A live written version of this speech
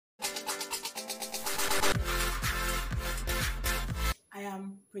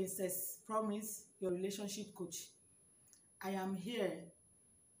am Princess Promise, your relationship coach. I am here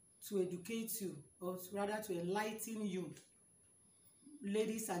to educate you, or rather to enlighten you,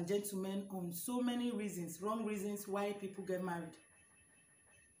 ladies and gentlemen, on so many reasons, wrong reasons why people get married.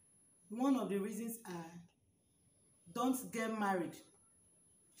 One of the reasons are, don't get married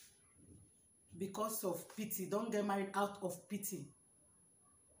because of pity. Don't get married out of pity.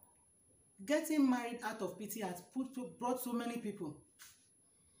 Getting married out of pity has brought so many people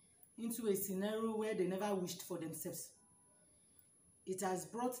into a scenario where they never wished for themselves. It has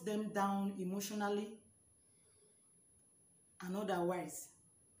brought them down emotionally and otherwise.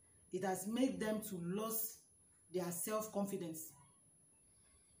 It has made them to lose their self-confidence.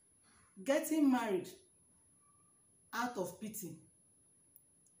 Getting married out of pity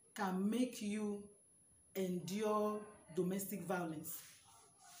can make you endure domestic violence.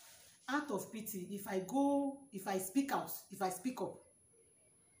 Out of pity, if I speak out, if I speak up,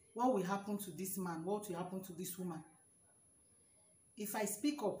 what will happen to this man? What will happen to this woman? If I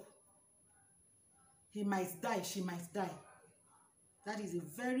speak up, he might die, she might die. That is a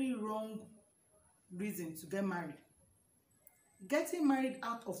very wrong reason to get married. Getting married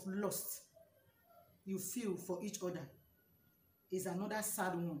out of lust you feel for each other is another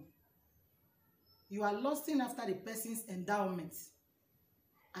sad one. You are lusting after the person's endowment.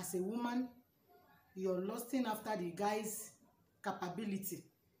 As a woman, you are lusting after the guy's capability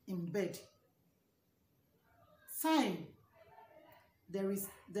in bed. Time.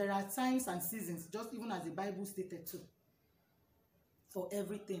 There are times and seasons, just even as the Bible stated too, for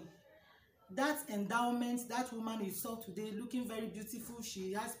everything. That endowment, that woman you saw today looking very beautiful,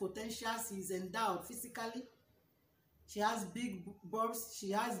 she has potential, she is endowed physically, she has big boobs,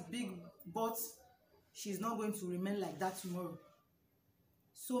 she has big butts, she's not going to remain like that tomorrow.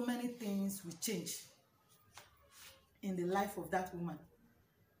 So many things will change in the life of that woman.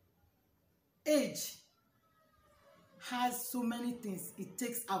 Age has so many things it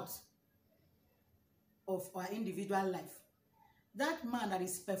takes out of our individual life. That man that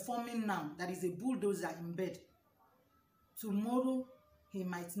is performing now, that is a bulldozer in bed, tomorrow he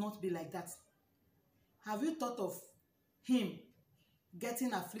might not be like that. Have you thought of him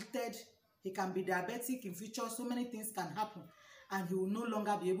getting afflicted? He can be diabetic in future. So many things can happen, and he will no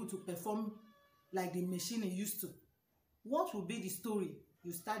longer be able to perform like the machine he used to. What will be the story?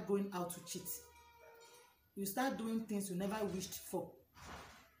 You start going out to cheat. You start doing things you never wished for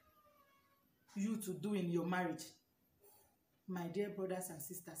you to do in your marriage. My dear brothers and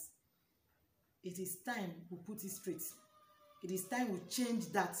sisters, it is time we put it straight. It is time we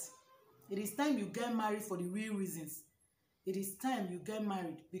change that. It is time you get married for the real reasons. It is time you get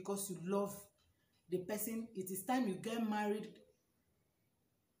married because you love the person. It is time you get married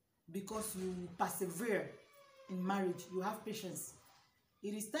because you persevere in marriage. You have patience.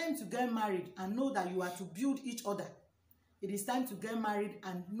 It is time to get married and know that you are to build each other. It is time to get married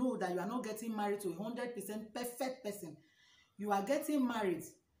and know that you are not getting married to a 100% perfect person. You are getting married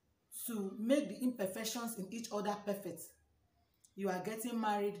to make the imperfections in each other perfect. You are getting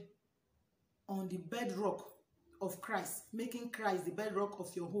married on the bedrock of Christ, making Christ the bedrock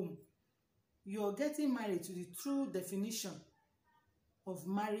of your home. You are getting married to the true definition of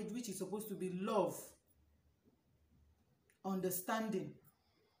marriage, which is supposed to be love, understanding.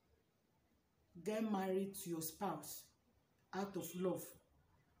 Get married to your spouse out of love.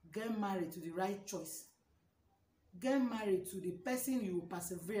 Get married to the right choice. Get married to the person you will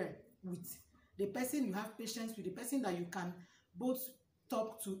persevere with, the person you have patience with, the person that you can both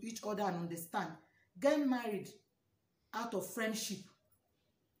talk to each other and understand. Get married out of friendship,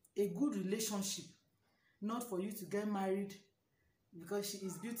 a good relationship, not for you to get married because she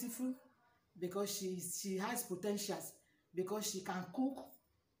is beautiful, because she has potentials, because she can cook.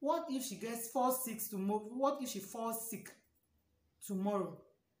 What if she falls sick tomorrow? What if she falls sick tomorrow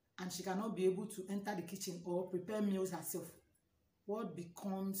and she cannot be able to enter the kitchen or prepare meals herself? What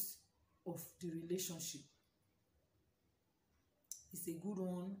becomes of the relationship? It's a good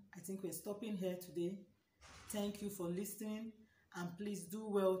one. I think we're stopping here today. Thank you for listening, and please do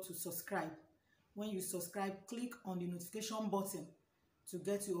well to subscribe. When you subscribe, click on the notification button to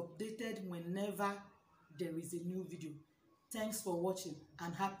get you updated whenever there is a new video. Thanks for watching,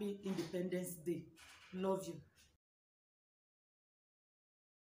 and happy Independence Day. Love you.